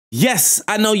Yes,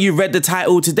 I know you read the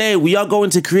title. Today we are going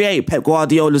to create Pep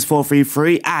Guardiola's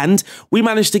 4-3-3 and we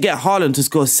managed to get Haaland to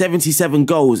score 77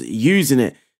 goals using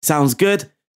it. Sounds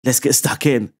good? Let's get stuck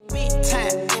in.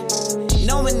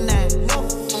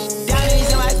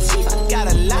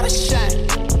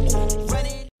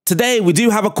 Today, we do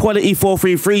have a quality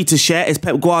 4-3-3 to share. It's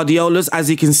Pep Guardiola's. As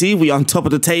you can see, we are on top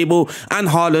of the table and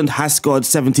Haaland has scored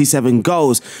 77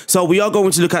 goals. So we are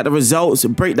going to look at the results,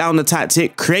 break down the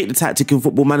tactic, create the tactic in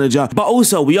Football Manager. But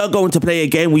also, we are going to play a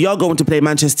game. We are going to play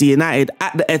Manchester United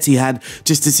at the Etihad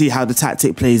just to see how the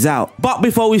tactic plays out. But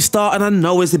before we start, and I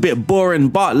know it's a bit boring,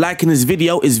 but liking this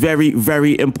video is very,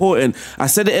 very important. I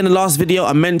said it in the last video,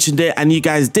 I mentioned it, and you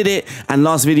guys did it. And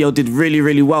last video did really,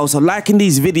 really well. So liking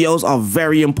these videos are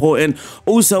very important.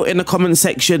 Also in the comment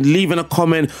section, leaving a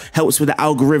comment helps with the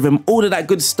algorithm, all of that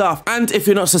good stuff. And if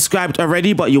you're not subscribed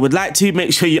already but you would like to,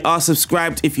 make sure you are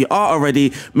subscribed. If you are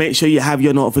already, make sure you have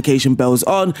your notification bells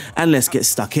on, and let's get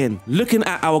stuck in. Looking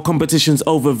at our competitions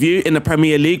overview in the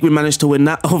Premier League, we managed to win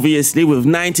that obviously with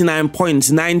 99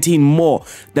 points, 19 more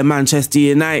than Manchester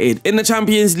United. In the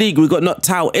Champions League, we got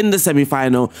knocked out in the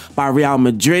semi-final by Real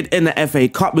Madrid. In the FA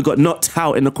Cup, we got knocked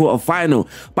out in the quarter-final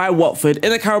by Watford.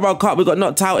 In the Carabao Cup, we got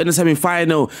knocked out in the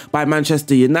semi-final by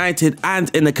Manchester United,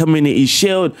 and in the Community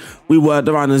Shield we were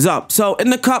the runners-up. So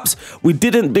in the Cups we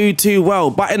didn't do too well,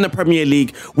 but in the Premier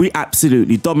League we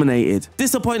absolutely dominated.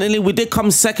 Disappointingly, we did come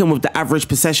second with the average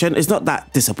possession. It's not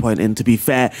that disappointing, to be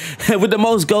fair. With the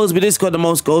most goals, we did score the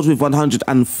most goals with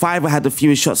 105. We had the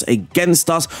fewest shots against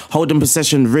us. Holding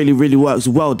possession really, really works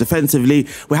well defensively.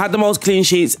 We had the most clean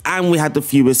sheets and we had the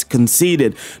fewest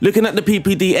conceded. Looking at the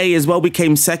PPDA as well, we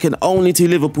came second only to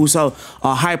Liverpool, so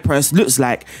our high press looks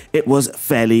like it was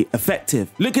fairly effective.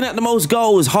 Looking at the most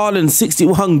goals, Haaland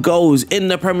 61 goals in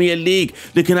the Premier League.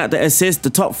 Looking at the assists,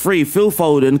 the top three, Phil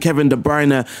Foden, Kevin De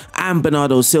Bruyne and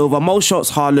Bernardo Silva. Most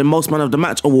shots, Haaland. Most man of the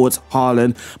match awards,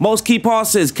 Haaland. Most key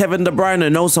passes, Kevin De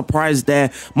Bruyne, no surprise there.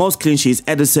 Most clean sheets,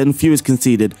 Ederson. Fewest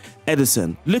conceded,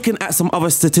 Ederson. Looking at some other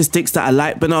statistics that I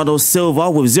like, Bernardo Silva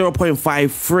with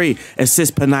 0.53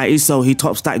 assists per 90, so he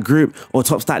tops that group or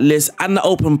tops that list. And the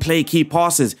open play key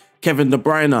passes, Kevin De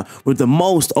Bruyne with the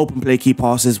most open play key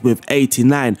passes with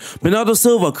 89. Bernardo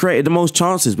Silva created the most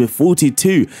chances with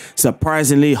 42.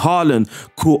 Surprisingly, Haaland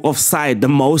caught offside the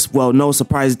most. Well, no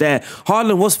surprise there.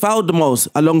 Haaland was fouled the most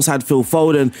alongside Phil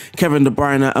Foden, Kevin De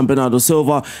Bruyne and Bernardo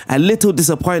Silva. A little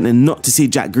disappointing not to see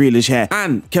Jack Grealish here.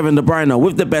 And Kevin De Bruyne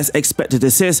with the best expected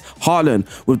assists, Haaland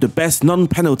with the best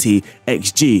non-penalty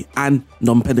XG and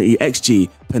non-penalty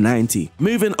XG per 90.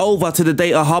 Moving over to the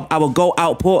data hub, our goal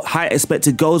output, high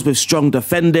expected goals with strong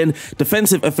defending,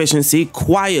 defensive efficiency,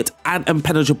 quiet and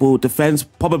impenetrable defense,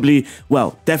 probably,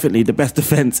 well, definitely the best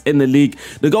defense in the league.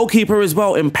 The goalkeeper as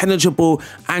well, impenetrable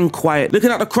and quiet. Looking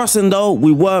at the crossing though,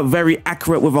 we were very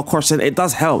accurate with our crossing. It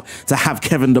does help to have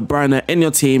Kevin De Bruyne in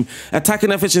your team.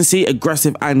 Attacking efficiency,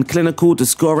 aggressive and clinical. The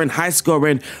scoring, high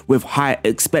scoring with high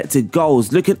expected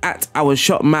goals. Looking at our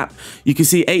shot map, you can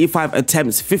see 85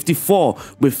 attempts, 54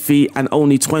 with feet and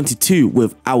only 22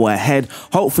 with our head.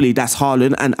 Hopefully that's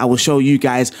Haaland, and I will show you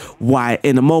guys why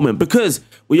in a moment, because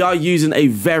we are using a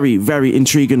very, very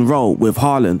intriguing role with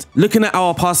Haaland. Looking at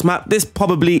our pass map, this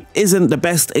probably isn't the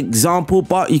best example,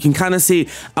 but you can kind of see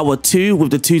our 2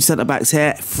 with the 2 centre backs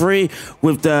here, 3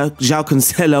 with the João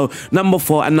Cancelo, number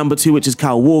 4 and number 2, which is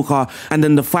Kyle Walker, and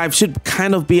then the 5 should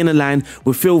kind of be in a line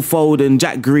with Phil Foden,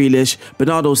 Jack Grealish,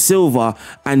 Bernardo Silva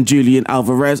and Julian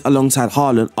Alvarez alongside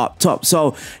Haaland up top.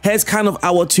 So here's kind of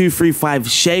our 2-3-5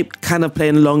 shape, kind of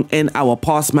playing along in our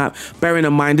pass map, bearing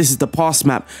in mind this is the pass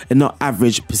map and not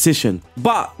average position.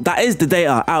 But that is the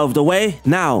data out of the way.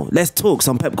 Now let's talk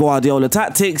some Pep Guardiola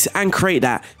tactics and create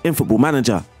that in Football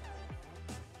Manager.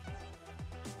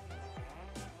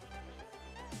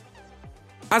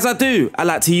 As I do, I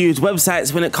like to use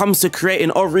websites when it comes to creating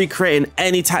or recreating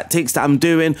any tactics that I'm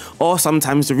doing, or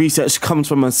sometimes the research comes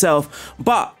from myself.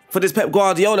 But for this Pep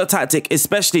Guardiola tactic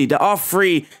especially, there are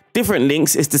 3 different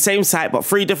links. It's the same site but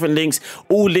 3 different links.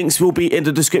 All links will be in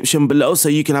the description below so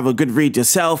you can have a good read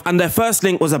yourself. And their first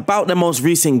link was about the most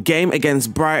recent game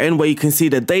against Brighton, where you can see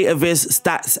the data viz,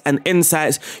 stats and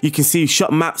insights. You can see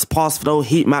shot maps, pass flow,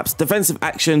 heat maps, defensive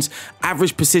actions,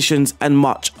 average positions and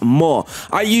much more.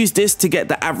 I use this to get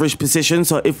the average position.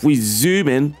 So if we zoom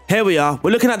in, here we are.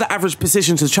 We're looking at the average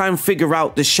position to try and figure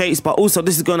out the shapes, but also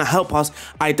this is going to help us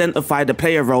identify the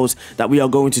player roles that we are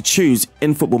going to choose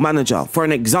in Football Manager. For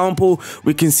an example, example,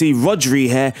 we can see Rodri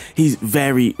here. He's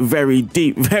very, very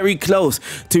deep, very close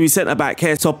to his centre-back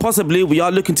here. So possibly we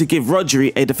are looking to give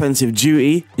Rodri a defensive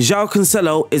duty. João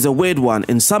Cancelo is a weird one.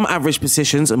 In some average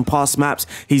positions and pass maps,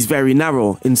 he's very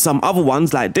narrow. In some other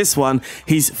ones, like this one,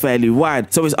 he's fairly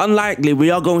wide. So it's unlikely we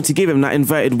are going to give him that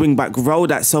inverted wing-back role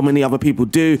that so many other people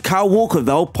do. Kyle Walker,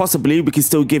 though, possibly we can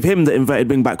still give him the inverted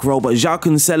wing-back role, but João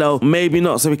Cancelo, maybe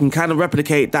not. So we can kind of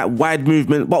replicate that wide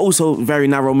movement, but also very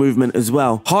narrow movement as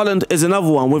well. Haaland is another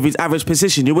one with his average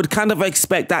position. You would kind of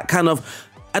expect that kind of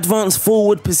advanced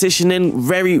forward positioning,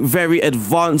 very, very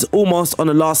advanced, almost on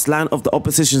the last line of the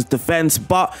opposition's defense,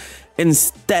 but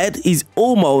instead he's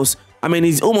almost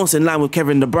in line with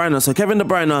Kevin De Bruyne. So Kevin De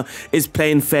Bruyne is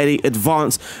playing fairly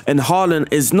advanced and Haaland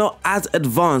is not as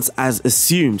advanced as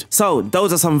assumed. So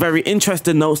those are some very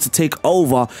interesting notes to take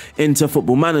over into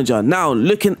Football Manager. Now,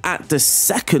 looking at the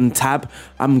second tab,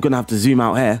 I'm going to have to zoom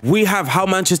out here. We have how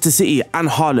Manchester City and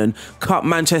Haaland cut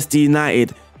Manchester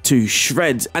United to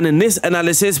shreds. And in this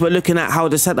analysis, we're looking at how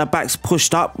the centre-backs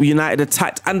pushed up. United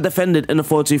attacked and defended in a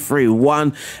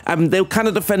 4-2-3-1.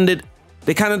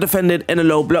 They kind of defended in a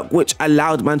low block, which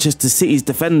allowed Manchester City's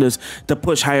defenders to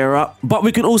push higher up. But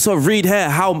we can also read here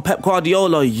how Pep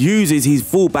Guardiola uses his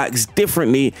fullbacks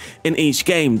differently in each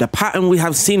game. The pattern we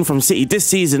have seen from City this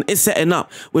season is setting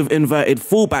up with inverted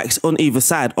fullbacks on either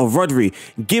side of Rodri.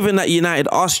 Given that United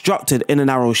are structured in a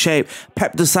narrow shape,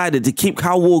 Pep decided to keep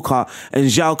Kyle Walker and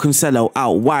João Cancelo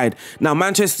out wide. Now,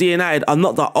 Manchester United are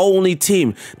not the only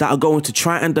team that are going to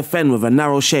try and defend with a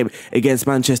narrow shape against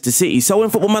Manchester City. So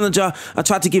in Football Manager, I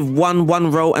tried to give one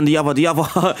row and the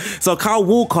other. So Kyle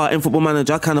Walker in Football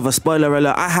Manager, kind of a spoiler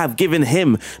alert, I have given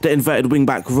him the inverted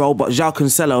wing-back role, but João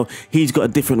Cancelo, he's got a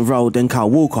different role than Kyle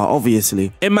Walker,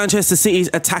 obviously. In Manchester City's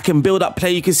attack and build-up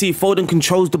play, you can see Foden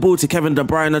controls the ball to Kevin De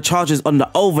Bruyne, charges on the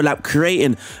overlap,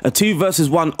 creating a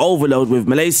 2-versus-1 overload with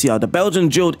Malaysia. The Belgian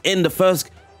drilled in the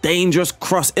first dangerous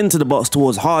cross into the box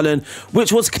towards Haaland,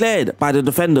 which was cleared by the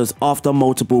defenders after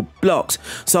multiple blocks.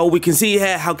 So we can see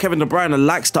here how Kevin De Bruyne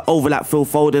likes to overlap Phil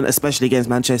Foden, especially against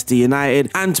Manchester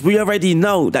United. And we already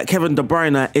know that Kevin De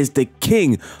Bruyne is the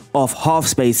king of half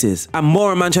spaces. And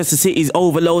more on Manchester City's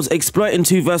overloads, exploiting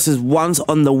 2-versus-1s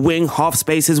on the wing half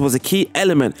spaces was a key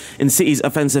element in City's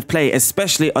offensive play,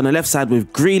 especially on the left side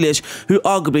with Grealish, who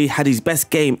arguably had his best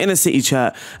game in a City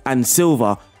shirt, and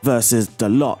Silva versus the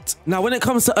lot. Now, when it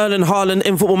comes to Erling Haaland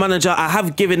in Football Manager, I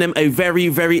have given him a very,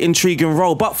 very intriguing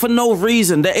role, but for no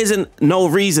reason. There is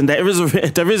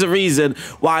a reason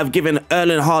why I've given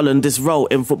Erling Haaland this role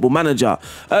in Football Manager.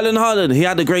 Erling Haaland, he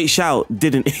had a great shout,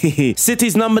 didn't he?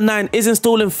 City's number 9 is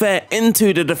installing fair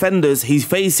into the defenders he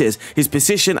faces. His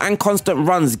position and constant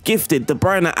runs gifted De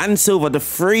Bruyne and Silva the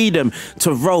freedom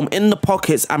to roam in the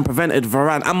pockets and prevented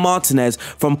Varane and Martinez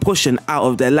from pushing out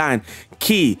of their line.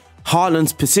 Key,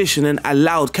 Haaland's positioning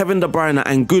allowed Kevin De Bruyne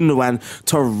and Gundogan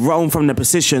to roam from their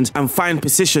positions and find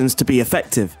positions to be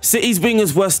effective. City's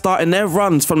wingers were starting their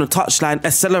runs from the touchline,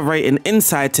 accelerating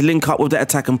inside to link up with their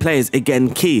attacking players.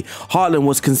 Again, key. Haaland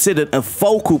was considered a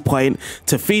focal point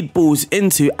to feed balls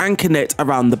into and connect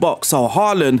around the box. So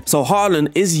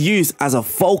Haaland is used as a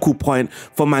focal point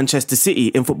for Manchester City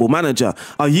in Football Manager.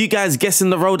 Are you guys guessing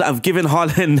the role that I've given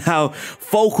Haaland now?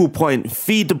 Focal point,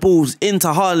 feed the balls into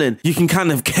Haaland. You can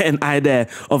kind of get an idea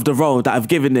of the role that I've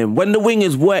given him. When the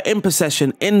wingers were in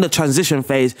possession in the transition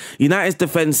phase, United's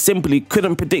defence simply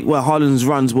couldn't predict where Haaland's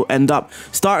runs will end up,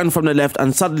 starting from the left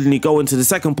and suddenly go into the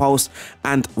second post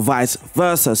and vice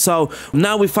versa. So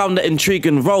now we found the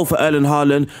intriguing role for Erling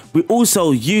Haaland. We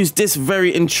also used this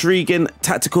very intriguing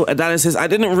tactical analysis. I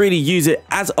didn't really use it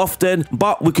as often,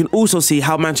 but we can also see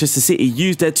how Manchester City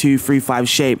used their 2-3-5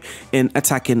 shape in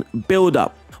attacking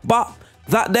build-up. But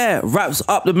that there wraps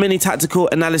up the mini tactical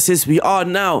analysis. We are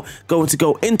now going to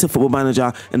go into Football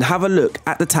Manager and have a look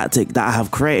at the tactic that I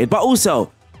have created. But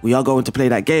also, we are going to play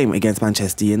that game against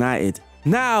Manchester United.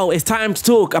 Now, it's time to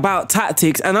talk about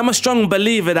tactics. And I'm a strong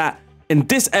believer that in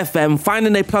this FM,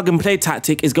 finding a plug-and-play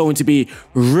tactic is going to be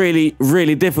really,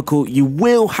 really difficult. You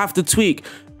will have to tweak.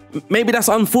 Maybe that's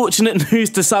unfortunate news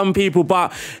to some people,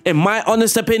 but in my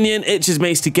honest opinion, it just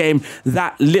makes the game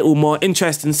that little more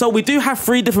interesting. So we do have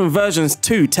 3 different versions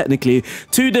too, technically.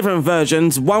 2 different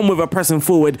versions, one with a pressing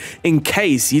forward in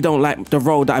case you don't like the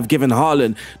role that I've given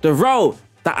Haaland. The role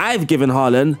that I've given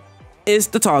Haaland is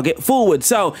the target forward.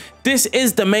 So this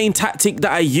is the main tactic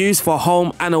that I use for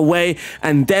home and away.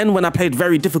 And then when I played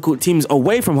very difficult teams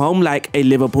away from home, like a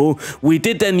Liverpool, we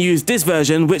did then use this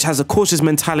version, which has a cautious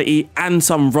mentality and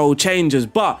some role changes.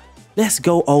 But let's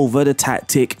go over the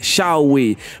tactic, shall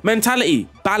we? Mentality,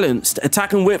 balanced.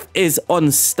 Attacking width is on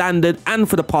standard, and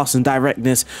for the passing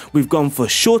directness, we've gone for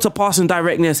shorter passing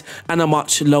directness and a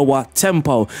much lower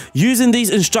tempo. Using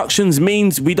these instructions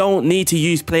means we don't need to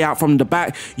use play out from the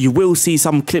back. You will see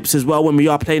some clips as well when we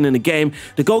are playing in the game.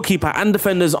 The goalkeeper and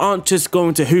defenders aren't just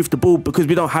going to hoof the ball because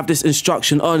we don't have this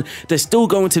instruction on. They're still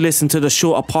going to listen to the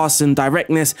shorter passing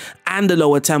directness and the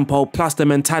lower tempo, plus the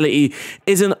mentality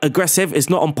isn't aggressive, it's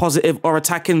not on positive or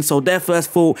attacking, so their first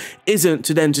thought isn't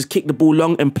to then just kick the ball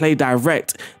long and play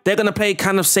direct. They're going to play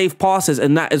kind of safe passes,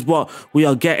 and that is what we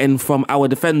are getting from our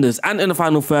defenders. And in the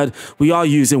final third, we are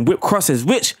using whip crosses,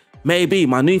 which may be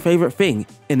my new favourite thing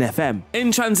in FM.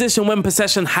 In transition, when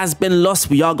possession has been lost,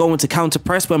 we are going to counter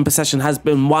press. When possession has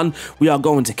been won, we are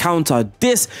going to counter.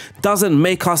 This doesn't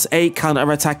make us a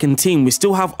counter-attacking team. We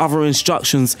still have other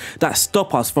instructions that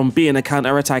stop us from being a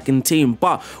counter-attacking team.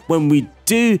 But when we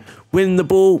do win the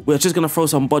ball, we're just going to throw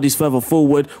some bodies further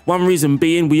forward. One reason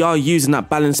being we are using that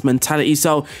balanced mentality.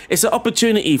 So it's an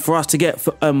opportunity for us to get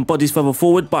bodies further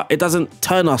forward, but it doesn't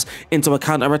turn us into a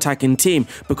counter-attacking team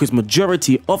because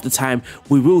majority of the time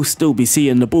we will still be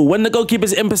seeing the ball. When the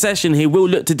goalkeeper's in possession, he will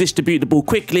look to distribute the ball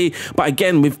quickly. But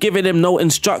again, we've given him no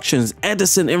instructions.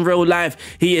 Edison in real life,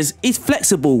 he's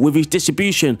flexible with his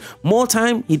distribution. More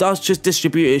time, he does just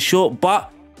distribute it short,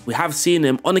 but we have seen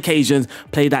him on occasions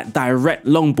play that direct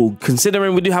long ball,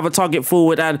 considering we do have a target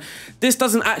forward, and this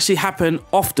doesn't actually happen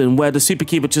often where the super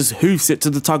keeper just hoofs it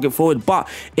to the target forward, but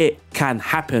it can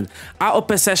happen. Out of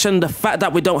possession, the fact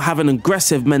that we don't have an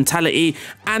aggressive mentality,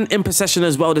 and in possession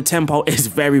as well, the tempo is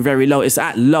very, very low. It's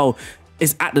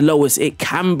at the lowest it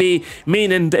can be,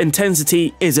 meaning the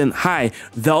intensity isn't high.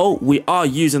 Though we are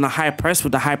using a high press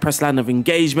with the high press line of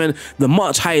engagement, the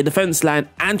much higher defense line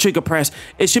and trigger press,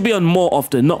 it should be on more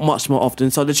often, not much more often.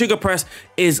 So the trigger press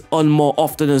is on more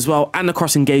often as well, and the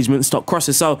cross engagement, stop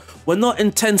crosses. So we're not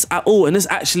intense at all, and this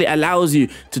actually allows you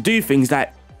to do things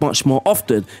like much more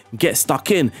often, get stuck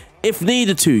in. If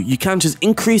needed to, you can just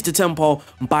increase the tempo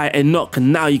by a knock,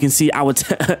 and now you can see our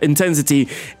intensity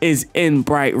is in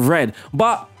bright red.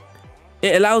 But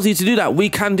it allows you to do that. We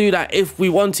can do that if we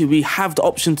want to. We have the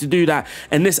option to do that,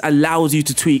 and this allows you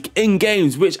to tweak in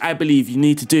games, which I believe you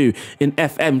need to do in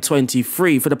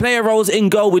FM23. For the player roles in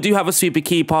goal, we do have a super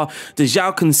keeper, the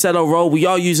João Cancelo role. We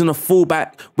are using a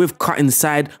fullback with cut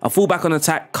inside, a fullback on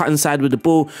attack, cut inside with the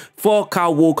ball. For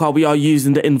Kyle Walker, we are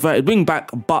using the inverted wing back,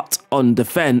 but on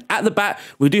defend. At the back,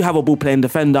 we do have a ball playing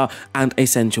defender and a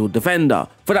central defender.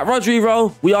 For that Rodri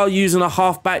role, we are using a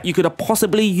halfback. You could have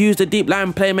possibly used a deep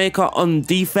line playmaker on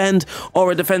defend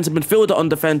or a defensive midfielder on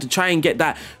defend to try and get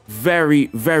that very,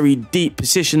 very deep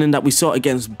positioning that we saw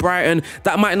against Brighton.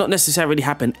 That might not necessarily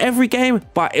happen every game,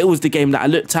 but it was the game that I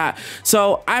looked at.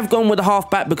 So I've gone with a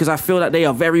halfback because I feel that they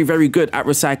are very, very good at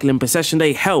recycling possession.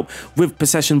 They help with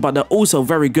possession, but they're also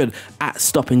very good at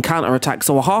stopping counter-attack.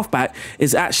 So a halfback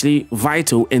is actually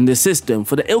vital in this system.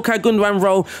 For the Ilkay Gundogan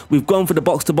role, we've gone for the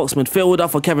box-to-box midfielder.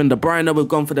 For Kevin De Bruyne, we've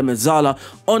gone for the Mezzala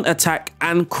on attack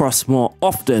and cross more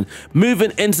often.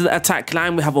 Moving into the attack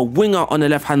line, we have a winger on the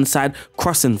left-hand side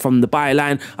crossing from the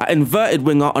byline, an inverted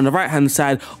winger on the right-hand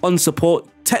side on support.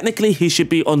 Technically, he should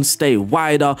be on stay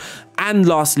wider. And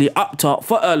lastly, up top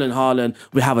for Erling Haaland,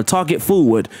 we have a target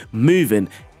forward moving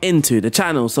into the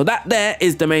channel. So that there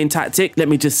is the main tactic. Let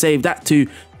me just save that to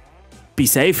be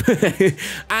safe.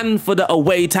 And for the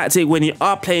away tactic, when you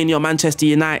are playing your Manchester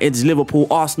United's, Liverpool,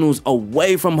 Arsenal's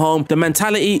away from home, the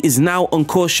mentality is now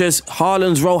uncautious.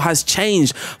 Haaland's role has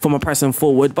changed from a pressing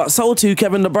forward, but so too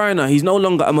Kevin De Bruyne. He's no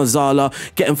longer a Mezzala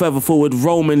getting further forward,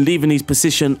 roaming, leaving his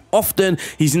position often.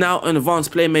 He's now an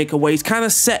advanced playmaker where he's kind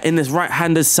of set in this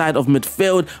right-handed side of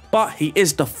midfield, but he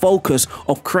is the focus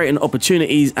of creating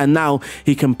opportunities, and now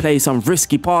he can play some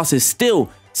risky passes.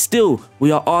 Still,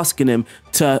 we are asking him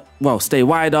to, well, stay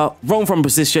wider, roam from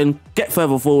position, get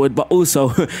further forward, but also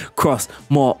cross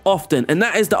more often. And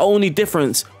that is the only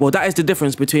difference. Well, that is the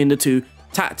difference between the two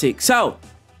tactics. So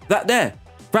that there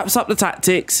wraps up the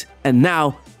tactics. And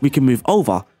now we can move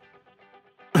over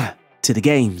to the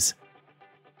games.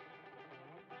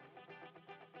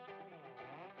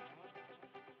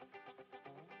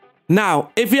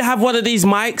 Now, if you have one of these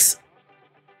mics,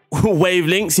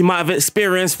 wavelengths, you might have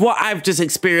experienced what I've just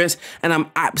experienced, and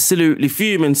I'm absolutely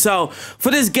fuming. So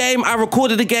for this game, I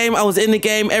recorded the game, I was in the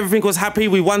game, everything was happy,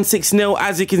 we won 6-0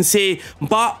 as you can see,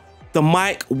 but the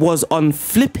mic was on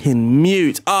flipping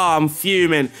mute. Oh, I'm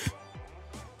fuming.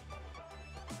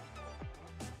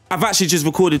 I've actually just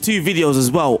recorded 2 videos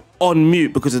as well on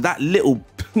mute because of that little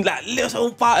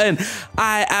button.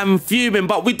 I am fuming,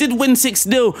 but we did win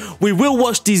 6-0. We will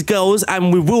watch these girls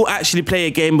and we will actually play a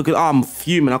game because I'm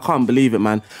fuming. I can't believe it,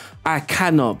 man. I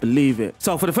cannot believe it.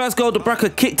 So for the first goal, the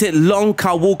Brecker kicked it long.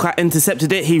 Kyle Walker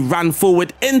intercepted it. He ran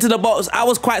forward into the box. I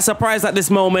was quite surprised at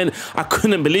this moment. I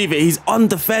couldn't believe it. He's on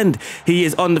defend. He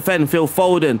is on defend. Phil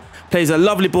Foden plays a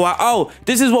lovely ball out. Oh,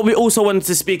 this is what we also wanted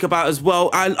to speak about as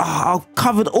well. I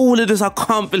covered all of this. I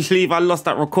can't believe I lost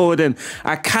that recording.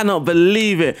 I cannot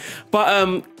believe it.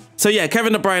 But so yeah,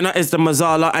 Kevin De Bruyne is the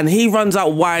Mazzala, and he runs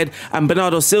out wide, and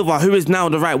Bernardo Silva, who is now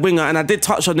the right winger, and I did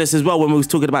touch on this as well when we was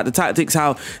talking about the tactics,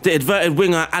 how the inverted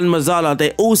winger and Mazzala,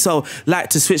 they also like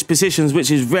to switch positions,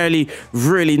 which is really,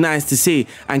 really nice to see.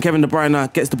 And Kevin De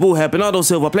Bruyne gets the ball here, Bernardo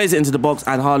Silva plays it into the box,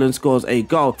 and Haaland scores a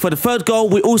goal. For the third goal,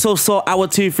 we also saw our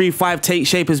 2-3-5 take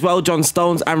shape as well. John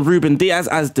Stones and Ruben Diaz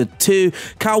as the 2,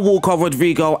 Kyle Walker,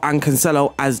 Rodrigo, and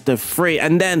Cancelo as the 3.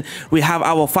 And then we have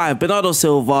our 5, Bernardo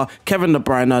Silva, Kevin De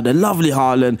Bruyne, the lovely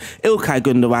Haaland, İlkay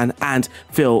Gündoğan, and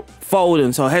Phil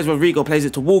Foden. So here's Rodrigo, plays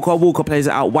it to Walker. Walker plays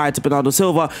it out wide to Bernardo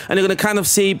Silva, and you're going to kind of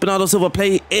see Bernardo Silva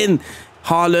play in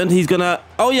Haaland. He's going to...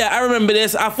 Oh, yeah, I remember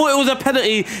this. I thought it was a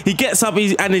penalty. He gets up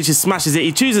and he just smashes it.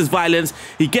 He chooses violence.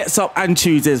 He gets up and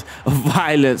chooses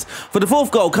violence. For the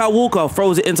fourth goal, Kyle Walker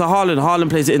throws it into Haaland.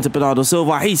 Haaland plays it into Bernardo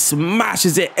Silva. He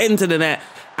smashes it into the net.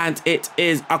 And it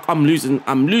is, I'm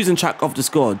losing track of the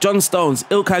score. John Stones,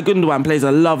 İlkay Gündoğan plays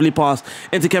a lovely pass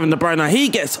into Kevin De Bruyne. He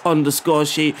gets on the score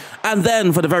sheet. And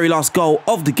then for the very last goal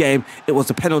of the game, it was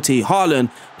the penalty. Haaland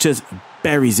just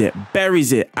buries it,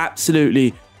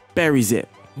 absolutely buries it.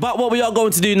 But what we are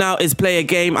going to do now is play a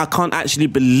game. I can't actually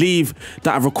believe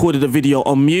that I've recorded a video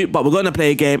on mute, but we're going to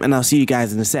play a game and I'll see you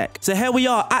guys in a sec. So here we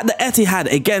are at the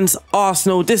Etihad against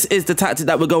Arsenal. This is the tactic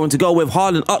that we're going to go with.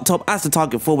 Haaland up top as the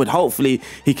target forward. Hopefully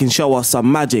he can show us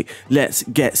some magic. Let's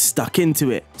get stuck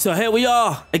into it. So here we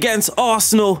are against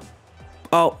Arsenal.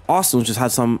 Oh, Arsenal just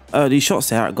had some early shots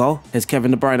there at goal. Here's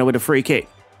Kevin De Bruyne with a free kick.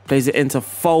 Plays it into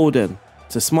Foden.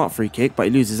 It's a smart free kick, but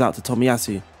he loses out to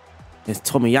Tomiyasu. It's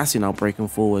Tomiyasu now breaking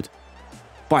forward,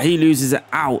 but he loses it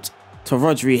out to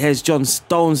Rodri. Here's John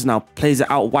Stones now, plays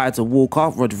it out wide to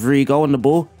Walker. Rodrigo on the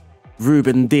ball.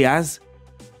 Ruben Diaz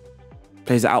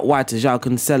plays it out wide to João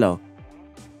Cancelo.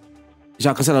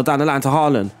 João Cancelo down the line to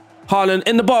Haaland. Haaland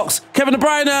in the box. Kevin De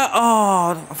Bruyne.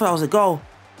 Oh, I thought that was a goal.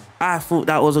 I thought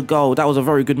that was a goal. That was a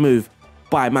very good move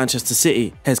by Manchester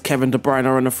City. Here's Kevin De Bruyne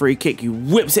on a free kick. He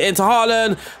whips it into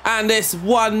Haaland, and it's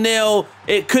 1-0.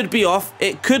 It could be off.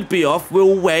 It could be off.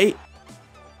 We'll wait.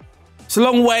 It's a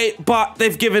long wait, but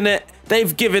they've given it.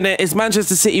 They've given it. It's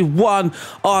Manchester City 1,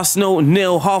 Arsenal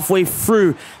 0 halfway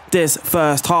through this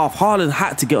first half. Haaland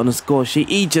had to get on the score sheet.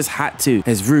 He just had to.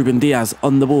 There's Ruben Diaz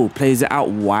on the ball. Plays it out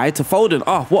wide to Foden.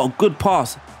 Oh, what a good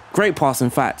pass. Great pass, in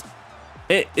fact.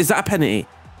 Is that a penalty?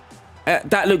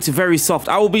 That looks very soft.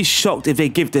 I will be shocked if they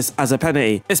give this as a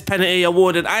penalty. This penalty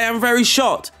awarded. I am very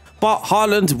shocked. But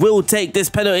Haaland will take this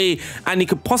penalty, and he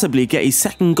could possibly get his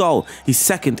second goal. He's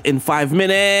second in 5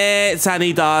 minutes, and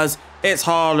he does. It's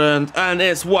Haaland, and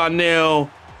it's 1-0.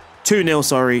 2-0,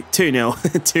 sorry. 2-0.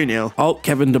 2-0. Oh,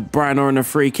 Kevin De Bruyne on a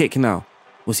free kick now.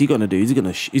 What's he going to do?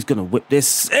 He's gonna whip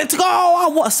this. It's a goal! Oh,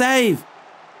 what a save.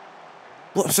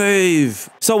 What a save.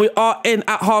 So we are in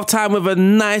at half-time with a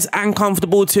nice and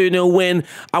comfortable 2-0 win.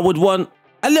 I would want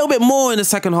a little bit more in the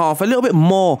second half. A little bit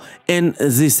more in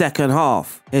the second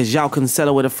half. Here's João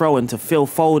Cancelo with a throw-in to Phil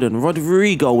Foden.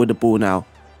 Rodrigo with the ball now.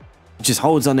 Just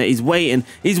holds on it. He's waiting.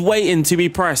 He's waiting to be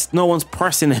pressed. No one's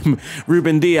pressing him.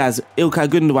 Ruben Diaz, İlkay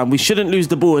Gündoğan. We shouldn't lose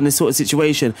the ball in this sort of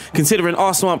situation, considering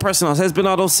Arsenal aren't pressing us. There's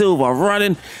Bernardo Silva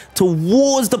running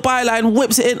towards the byline,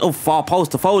 whips it in. Oh, far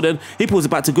post to Foden. He pulls it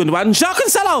back to Gündoğan. João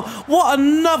Cancelo! What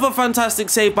another fantastic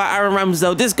save by Aaron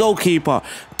Ramsdale. This goalkeeper,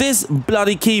 this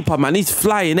bloody keeper, man, he's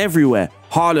flying everywhere.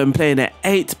 Haaland playing at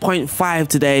 8.5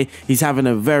 today. He's having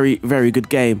a very, very good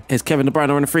game. Here's Kevin De Bruyne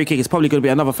on a free kick. It's probably going to be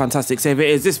another fantastic save. It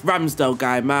is this Ramsdale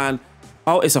guy, man.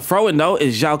 Oh, it's a throw-in though.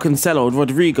 It's João Cancelo.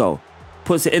 Rodrigo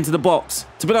puts it into the box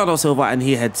to Bernardo Silva, and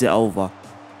he heads it over.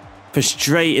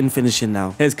 Frustrating finishing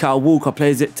now. Here's Kyle Walker,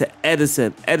 plays it to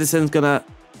Ederson. Ederson's gonna...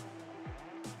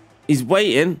 He's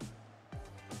waiting.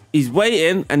 He's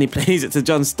waiting, and he plays it to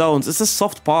John Stones. It's a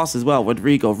soft pass as well.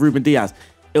 Rodrigo, Ruben Diaz,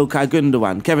 İlkay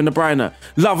Gündoğan, Kevin De Bruyne.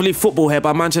 Lovely football here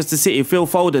by Manchester City. Phil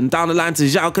Foden down the line to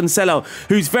João Cancelo,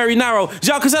 who's very narrow.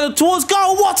 João Cancelo towards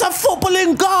goal. What a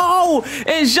footballing goal!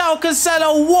 It's João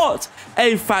Cancelo. What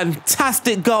a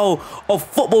fantastic goal of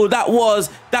football that was.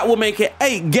 That will make it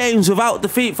 8 games without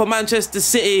defeat for Manchester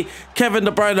City. Kevin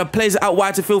De Bruyne plays it out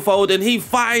wide to Phil Foden. He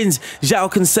finds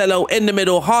João Cancelo in the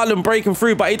middle. Haaland breaking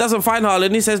through, but he doesn't find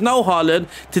Haaland. He says, no, Haaland,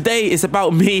 today it's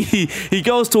about me. He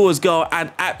goes towards goal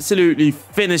and absolutely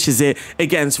finishes it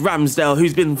against Ramsdale,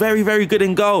 who's been very, very good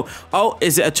in goal. Oh,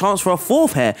 is it a chance for a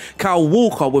fourth here? Kyle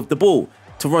Walker with the ball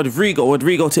to Rodrigo.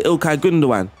 Rodrigo to İlkay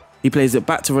Gündoğan. He plays it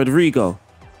back to Rodrigo.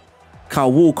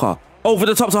 Kyle Walker. Over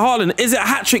the top to Haaland. Is it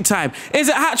hat-trick time? Is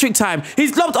it hat-trick time?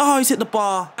 He's lobbed. Oh, he's hit the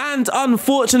bar. And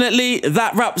unfortunately,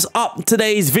 that wraps up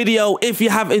today's video. If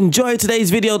you have enjoyed today's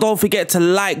video, don't forget to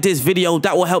like this video.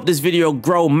 That will help this video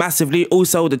grow massively.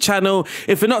 Also, the channel.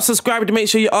 If you're not subscribed, make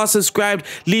sure you are subscribed.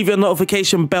 Leave your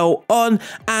notification bell on.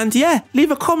 And yeah, leave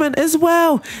a comment as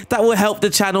well. That will help the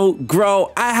channel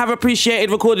grow. I have appreciated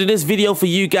recording this video for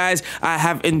you guys. I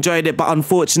have enjoyed it, but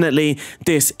unfortunately,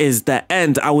 this is the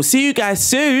end. I will see you guys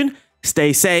soon.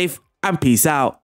 Stay safe and peace out.